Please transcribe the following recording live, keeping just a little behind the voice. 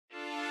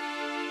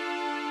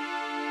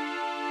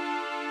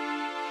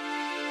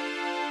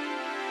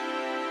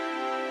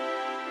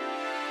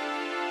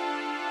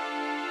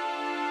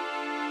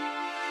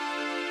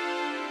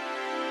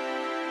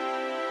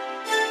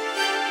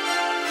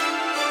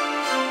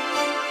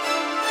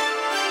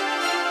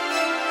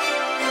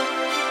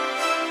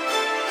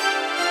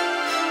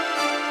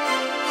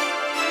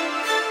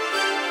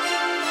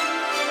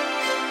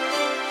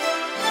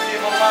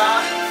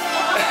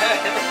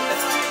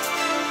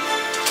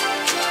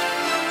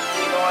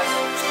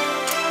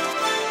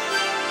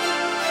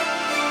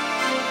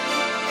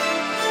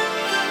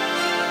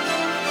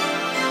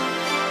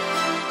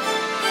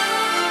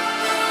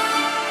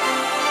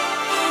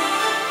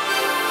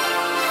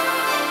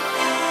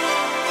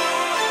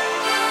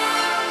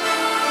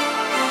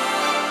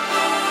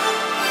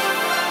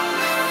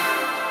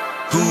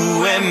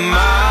Who am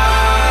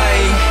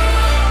I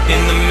in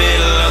the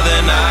middle of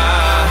the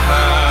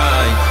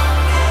night?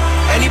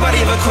 Anybody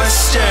ever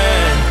question?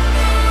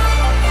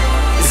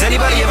 Is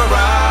anybody ever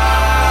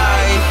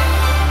right?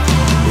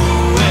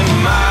 Who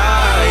am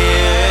I,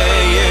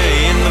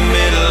 in the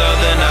middle of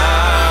the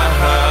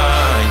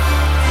night?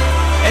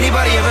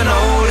 Anybody ever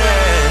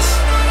notice?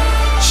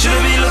 Should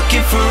I be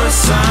looking for a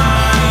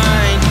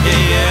sign?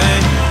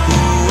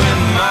 Who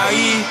am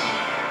I?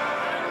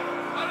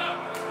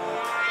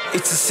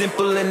 It's as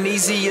simple and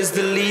easy as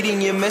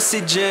deleting your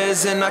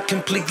messages, and I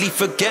completely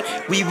forget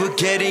we were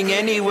getting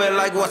anywhere.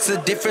 Like, what's the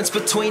difference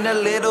between a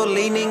little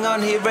leaning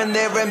on here and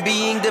there and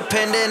being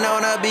dependent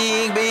on a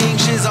being?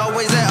 She's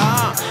always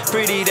there,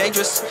 pretty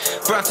dangerous.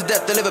 Brown to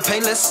death, deliver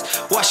painless.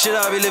 Why should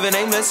I be living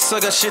aimless?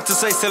 I got shit to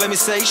say, so let me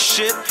say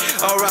shit,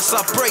 or else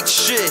I'll break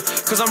shit,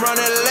 cause I'm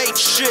running late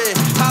shit.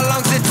 How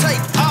long's it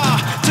take,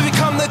 to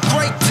become the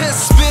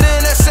greatest?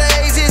 Spitting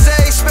essays is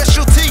a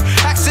specialty.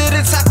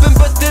 Accidents happen,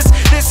 but this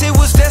it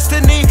was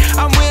destiny.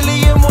 I'm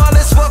William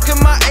Wallace,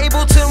 welcome my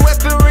Ableton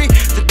weaponry.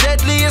 The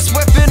deadliest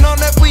weapon on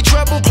every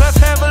treble clef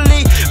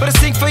heavily. But I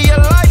sing for your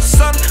life,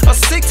 son. I'll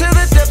sink to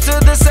the depths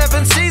of the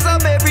seven seas.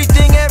 I'm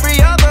everything every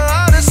other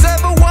artist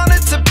ever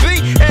wanted to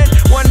be. And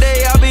one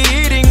day I'll be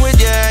eating with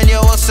your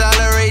annual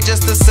salary,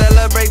 just to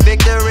celebrate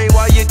victory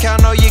while you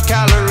count all your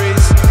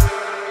calories.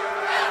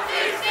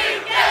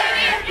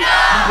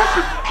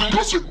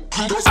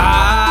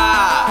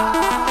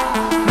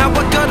 Now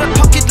I got a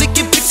pocket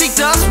licking pixie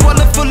dust,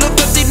 wallet full of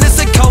emptiness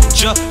and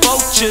culture.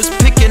 Vultures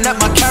picking at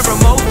my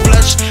caramel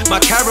flesh, my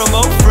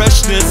caramel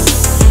freshness.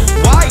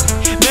 Why?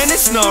 Man,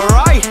 it's not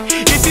right.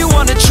 If you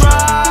wanna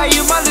try,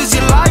 you might lose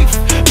your life.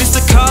 Mr.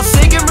 Carl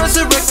Sagan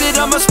resurrected,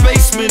 I'm a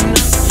spaceman.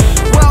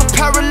 Well,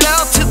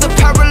 parallel to the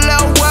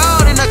parallel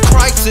world in a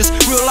crisis.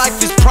 Real life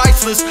is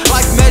priceless.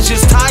 Life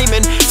measures time,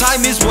 and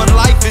time is what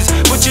life is.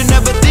 But you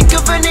never think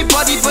of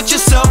anybody but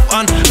yourself,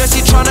 unless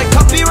you're trying to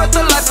copyright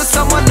the life of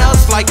someone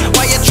else. Like,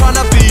 why you trying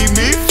to be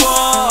me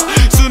for?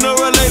 Sooner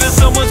or later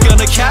someone's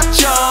gonna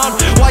catch on.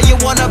 Why you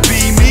wanna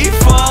be me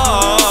for?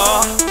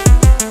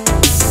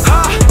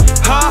 Ha,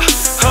 ha,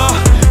 ha,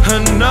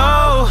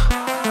 no.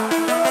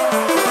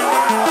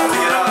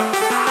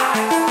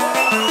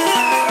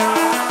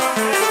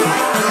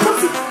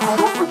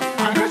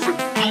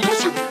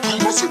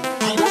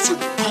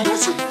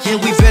 Yeah,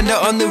 we bend her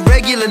on the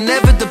regular,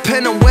 never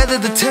depend on weather.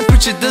 The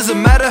temperature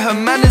doesn't matter, her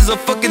manners are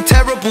fucking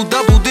terrible.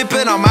 Double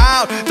dipping, I'm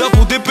out,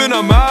 double dipping,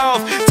 I'm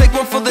out. Take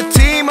one for the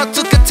team, I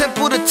took a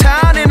temple to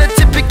town in a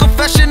typical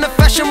fashion. The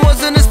fashion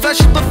wasn't as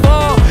flashy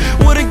before,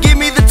 wouldn't give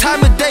me the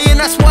time of day, and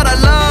that's what I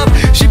love.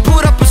 She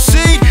put up a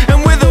seat,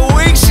 and with a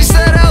wink she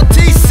said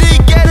LTC,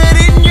 get it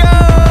in yo.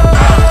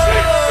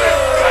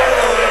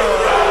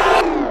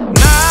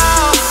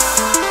 Now,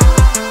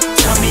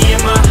 tell me,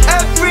 am I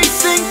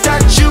everything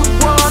that you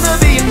wanna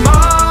be and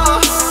more?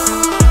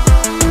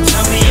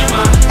 Tell me, am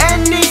I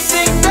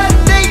anything that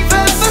they've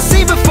ever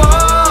seen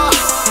before?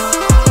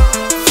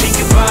 Think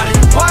about it,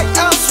 why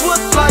else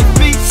would life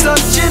be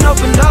such an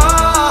open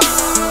door?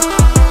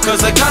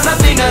 Cause I got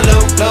nothing to lose.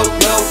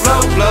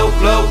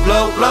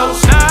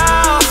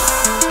 Now,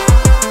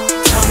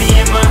 tell me,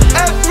 am I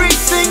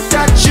everything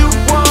that you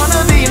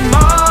wanna be and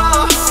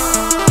more?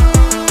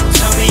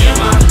 Tell me,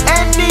 am I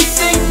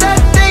anything that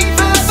they've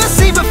ever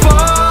seen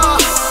before?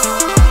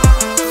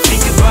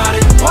 Think about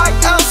it, why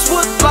else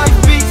would life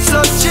be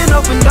such an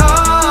open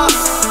door?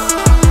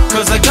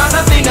 Cause I got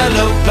nothing to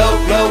lose.